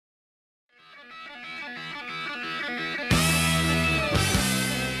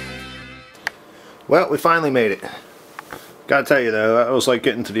Well, we finally made it. Gotta tell you though, that was like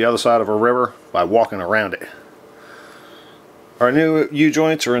getting to the other side of a river by walking around it. Our new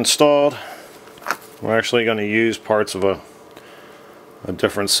U-joints are installed. We're actually going to use parts of a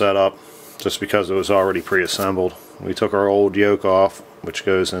different setup just because it was already pre-assembled. We took our old yoke off, which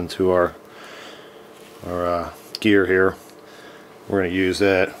goes into our gear here. We're going to use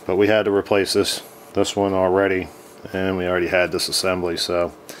that, but we had to replace this one already, and we already had this assembly,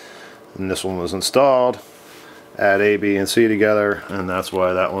 so and this one was installed. Add A, B, and C together, and that's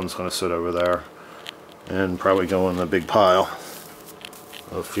why that one's going to sit over there and probably go in the big pile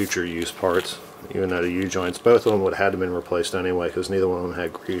of future use parts. Even though the U-joints, both of them would have had to been replaced anyway because neither one of them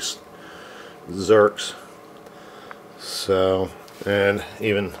had grease zerks. So, and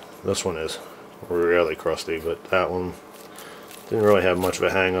even this one is really crusty, but that one didn't really have much of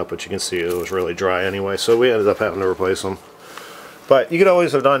a hang up, but you can see it was really dry anyway, so we ended up having to replace them. But you could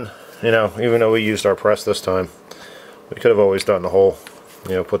always have done, you know, even though we used our press this time, we could have always done the whole,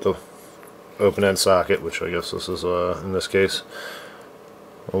 you know, put the open end socket, which I guess this is in this case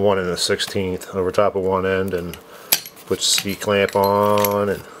a 1 1/16 over top of one end, and put C clamp on,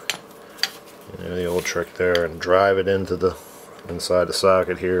 and you know, the old trick there, and drive it into the inside the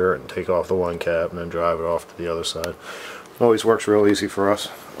socket here, and take off the one cap, and then drive it off to the other side. Always works real easy for us,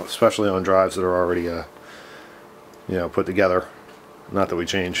 especially on drives that are already you know, put together. Not that we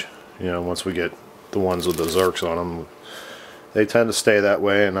change, you know, once we get the ones with the zerks on them, they tend to stay that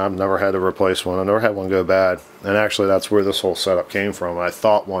way, and I've never had to replace one. I never had one go bad, and actually that's where this whole setup came from. I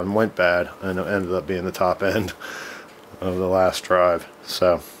thought one went bad, and it ended up being the top end of the last drive.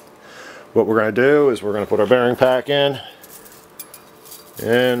 So what we're going to do is we're going to put our bearing pack in,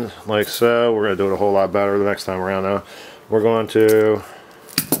 and like so. We're going to do it a whole lot better the next time around though. We're going to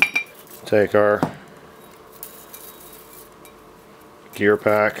take our gear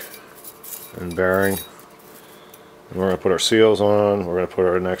pack and bearing, and we're going to put our seals on. We're going to put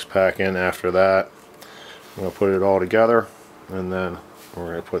our next pack in after that. We're going to put it all together, and then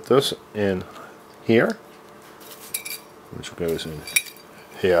we're going to put this in here, which goes in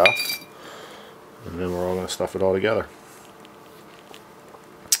here, and then we're all going to stuff it all together,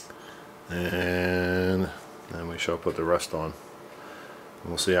 and then we shall put the rest on, and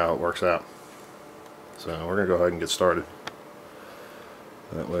we'll see how it works out. So we're going to go ahead and get started.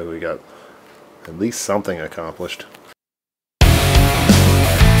 That way we got at least something accomplished.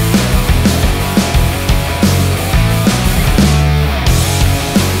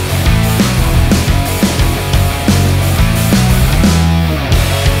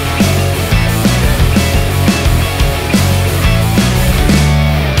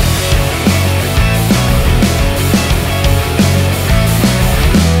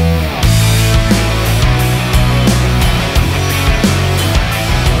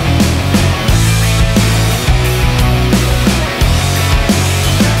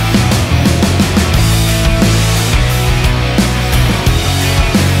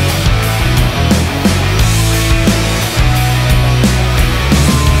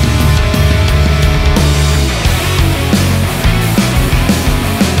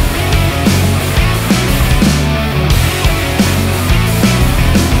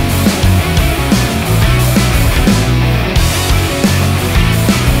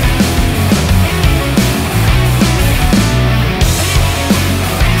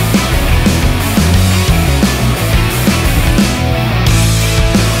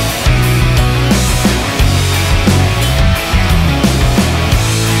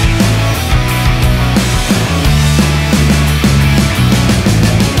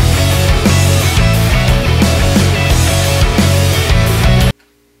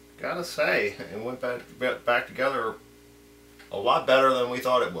 Say it went back together a lot better than we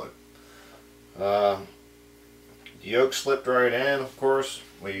thought it would. The yoke slipped right in, of course.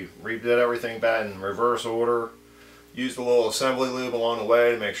 We redid everything back in reverse order. Used a little assembly lube along the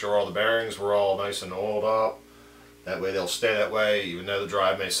way to make sure all the bearings were all nice and oiled up. That way they'll stay that way, even though the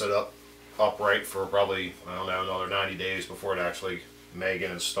drive may sit upright for probably, I don't know, another 90 days before it actually may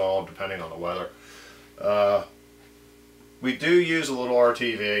get installed, depending on the weather. We do use a little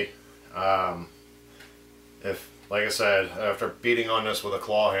RTV. If, like I said, after beating on this with a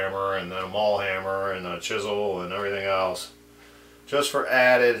claw hammer and then a mull-hammer and a chisel and everything else, just for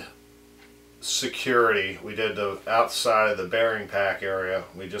added security, we did the outside of the bearing pack area.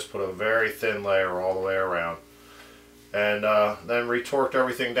 We just put a very thin layer all the way around, and then retorqued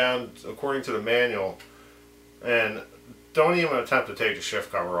everything down according to the manual. And don't even attempt to take the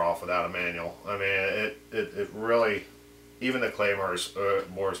shift cover off without a manual. I mean, it really, even the claymores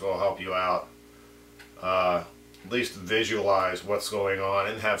boards will help you out. at least visualize what's going on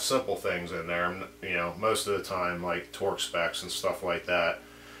and have simple things in there, you know, most of the time, like torque specs and stuff like that.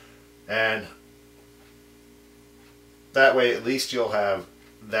 And that way at least you'll have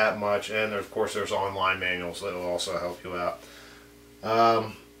that much, and of course there's online manuals that will also help you out.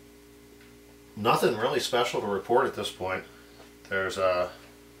 Nothing really special to report at this point. There's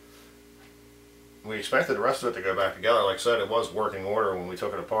we expected the rest of it to go back together. Like I said, it was working order when we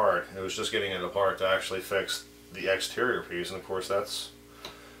took it apart. It was just getting it apart to actually fix the exterior piece, and of course that's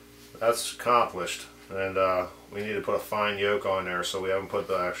accomplished. And we need to put a fine yoke on there, so we haven't put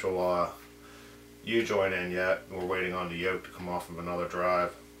the actual U-joint in yet. We're waiting on the yoke to come off of another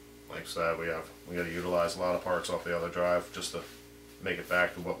drive. Like I said, we got to utilize a lot of parts off the other drive just to make it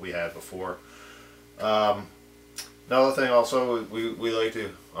back to what we had before. Another thing also, we like to,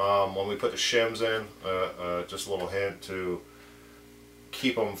 when we put the shims in, just a little hint to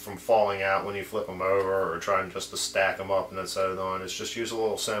keep them from falling out when you flip them over, or trying just to stack them up and then set it on, is just use a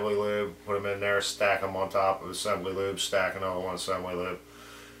little assembly lube, put them in there, stack them on top of assembly lube, stack another one assembly lube,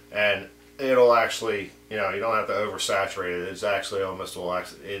 and it'll actually, you know, you don't have to oversaturate it. It's actually almost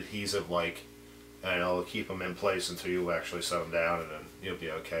adhesive like, and it'll keep them in place until you actually set them down, and then you'll be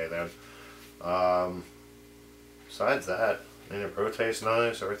okay then. Besides that, I mean, it rotates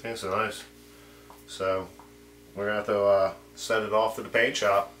nice, everything's nice. So we're gonna have to set it off to the paint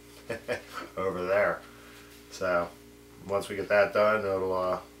shop over there. So once we get that done,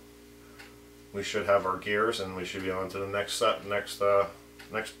 it'll we should have our gears, and we should be on to the next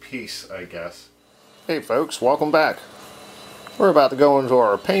next piece, I guess. Hey folks, welcome back. We're about to go into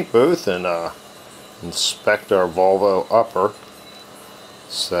our paint booth and inspect our Volvo upper.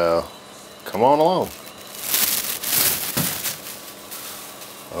 So come on along.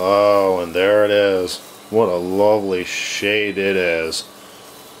 Oh, and there it is. What a lovely shade it is.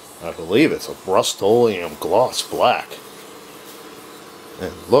 I believe it's a Rust-Oleum gloss black.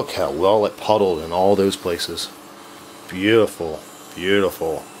 And look how well it puddled in all those places. Beautiful,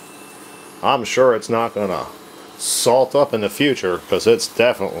 beautiful. I'm sure it's not gonna salt up in the future, because it's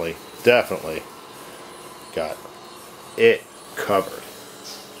definitely got it covered.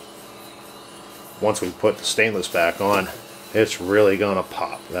 Once we put the stainless back on, it's really gonna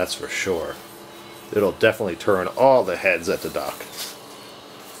pop, that's for sure. It'll definitely turn all the heads at the dock.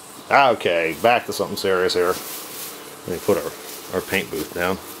 Okay, back to something serious here. Let me put our paint booth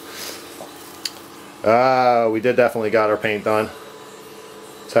down. We did definitely got our paint done.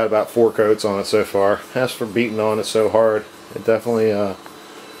 It's had about 4 coats on it so far. As for beating on it so hard, it definitely,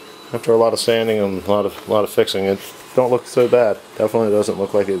 after a lot of sanding and a lot of fixing, it don't look so bad. Definitely doesn't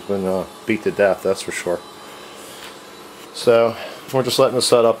look like it's been beat to death, that's for sure. So we're just letting it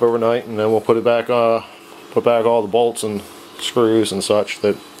set up overnight, and then we'll put back all the bolts and screws and such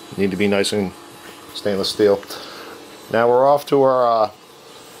that need to be nice and stainless steel. Now we're off to our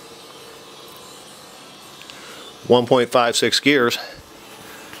 1.56 gears,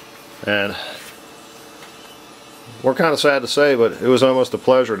 and we're kind of sad to say, but it was almost a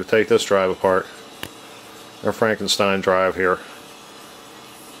pleasure to take this drive apart. Our Frankenstein drive here.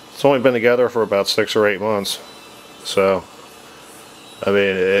 It's only been together for about 6 or 8 months. So, I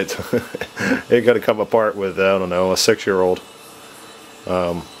mean, it got to come apart with, I don't know, a 6-year-old.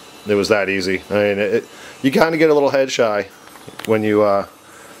 It was that easy. I mean, you kind of get a little head shy when you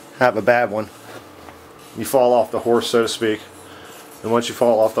have a bad one. You fall off the horse, so to speak. And once you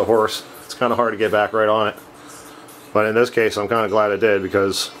fall off the horse, it's kind of hard to get back right on it. But in this case, I'm kind of glad I did,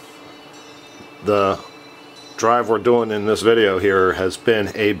 because the drive we're doing in this video here has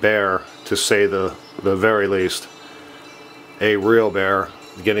been a bear, to say the very least. A real bear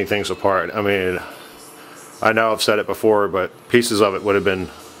getting things apart. I mean, I know I've said it before, but pieces of it would have been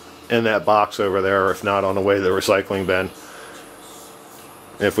in that box over there, if not on the way to the recycling bin,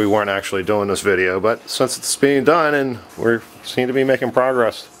 if we weren't actually doing this video. But since it's being done and we seem to be making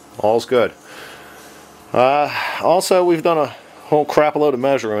progress, all's good. Also, we've done a whole crap load of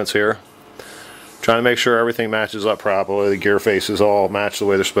measurements here, trying to make sure everything matches up properly. The gear faces all match the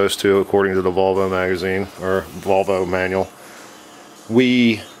way they're supposed to, according to the Volvo magazine, or Volvo manual.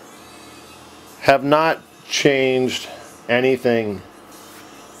 We have not changed anything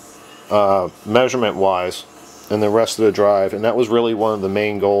measurement wise in the rest of the drive, and that was really one of the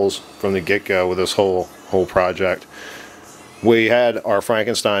main goals from the get-go with this whole project. We had our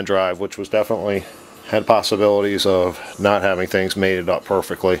Frankenstein drive, which was definitely had possibilities of not having things mated up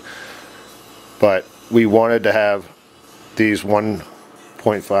perfectly, but we wanted to have these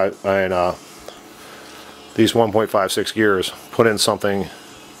 1.5 and these 1.56 gears put in something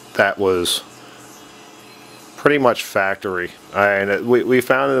that was pretty much factory. And we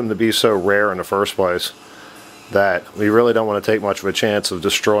found them to be so rare in the first place that we really don't want to take much of a chance of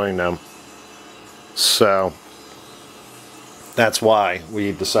destroying them. So that's why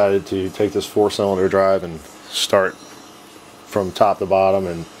we decided to take this 4-cylinder drive and start from top to bottom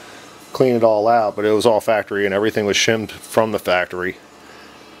and clean it all out. But it was all factory and everything was shimmed from the factory.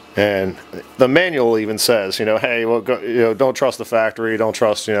 And the manual even says, you know, hey, well, don't trust the factory, don't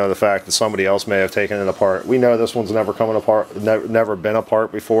trust, the fact that somebody else may have taken it apart. We know this one's never coming apart, never been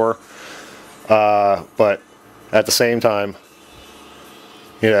apart before, but at the same time,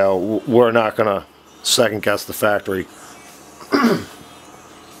 we're not gonna second guess the factory.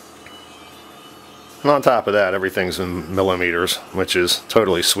 And on top of that, everything's in millimeters, which is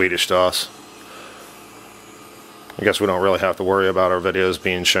totally Swedish to us. I guess we don't really have to worry about our videos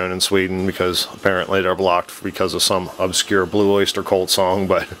being shown in Sweden because apparently they're blocked because of some obscure Blue Oyster Cult song,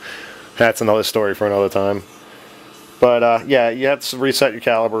 but that's another story for another time. But yeah, you have to reset your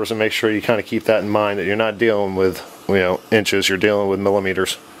calibers and make sure you kind of keep that in mind, that you're not dealing with inches, you're dealing with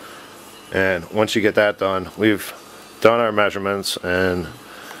millimeters. And once you get that done, we've done our measurements, and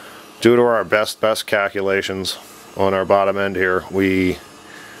due to our best calculations on our bottom end here, we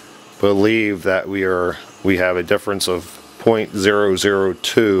believe that we have a difference of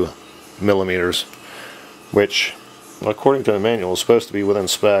 0.002 millimeters, which according to the manual is supposed to be within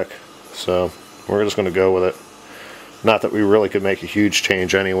spec, so we're just going to go with it. Not that we really could make a huge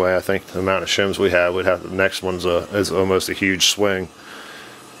change anyway. I think the amount of shims we have, the next one's is almost a huge swing,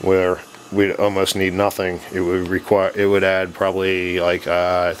 where we'd almost need nothing. It would add probably like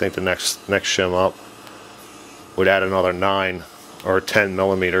I think the next shim up would add another 9 or 10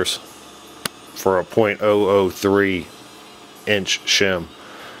 millimeters for a 0.003 inch shim.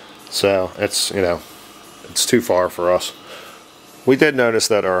 So it's it's too far for us. We did notice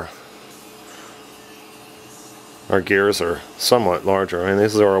that our gears are somewhat larger. I mean,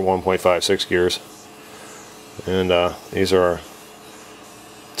 these are our 1.56 gears, and these are our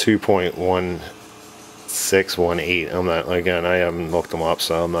 2.1618. I haven't looked them up,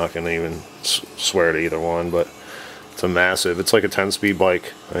 so I'm not going to even swear to either one, but it's a massive, it's like a 10-speed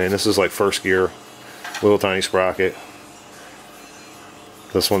bike. I mean, this is like first gear, little tiny sprocket.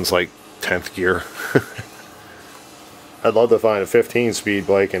 This one's like 10th gear. I'd love to find a 15-speed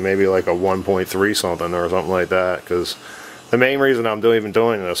bike and maybe like a 1.3 something or something like that, because the main reason I'm even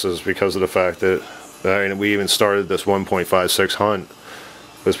doing this is because of the fact that we even started this 1.56 hunt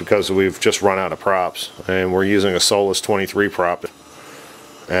was because we've just run out of props, and we're using a Solus 23 prop,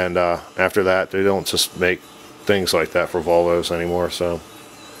 and after that they don't just make things like that for Volvos anymore. So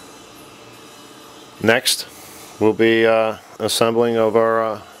next will be assembling of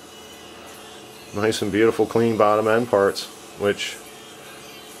our nice and beautiful clean bottom end parts, which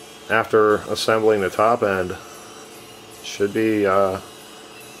after assembling the top end should be,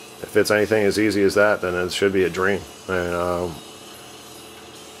 if it's anything as easy as that, then it should be a dream, and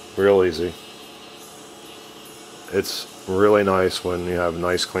real easy. It's really nice when you have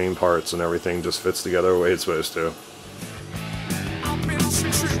nice clean parts and everything just fits together the way it's supposed to.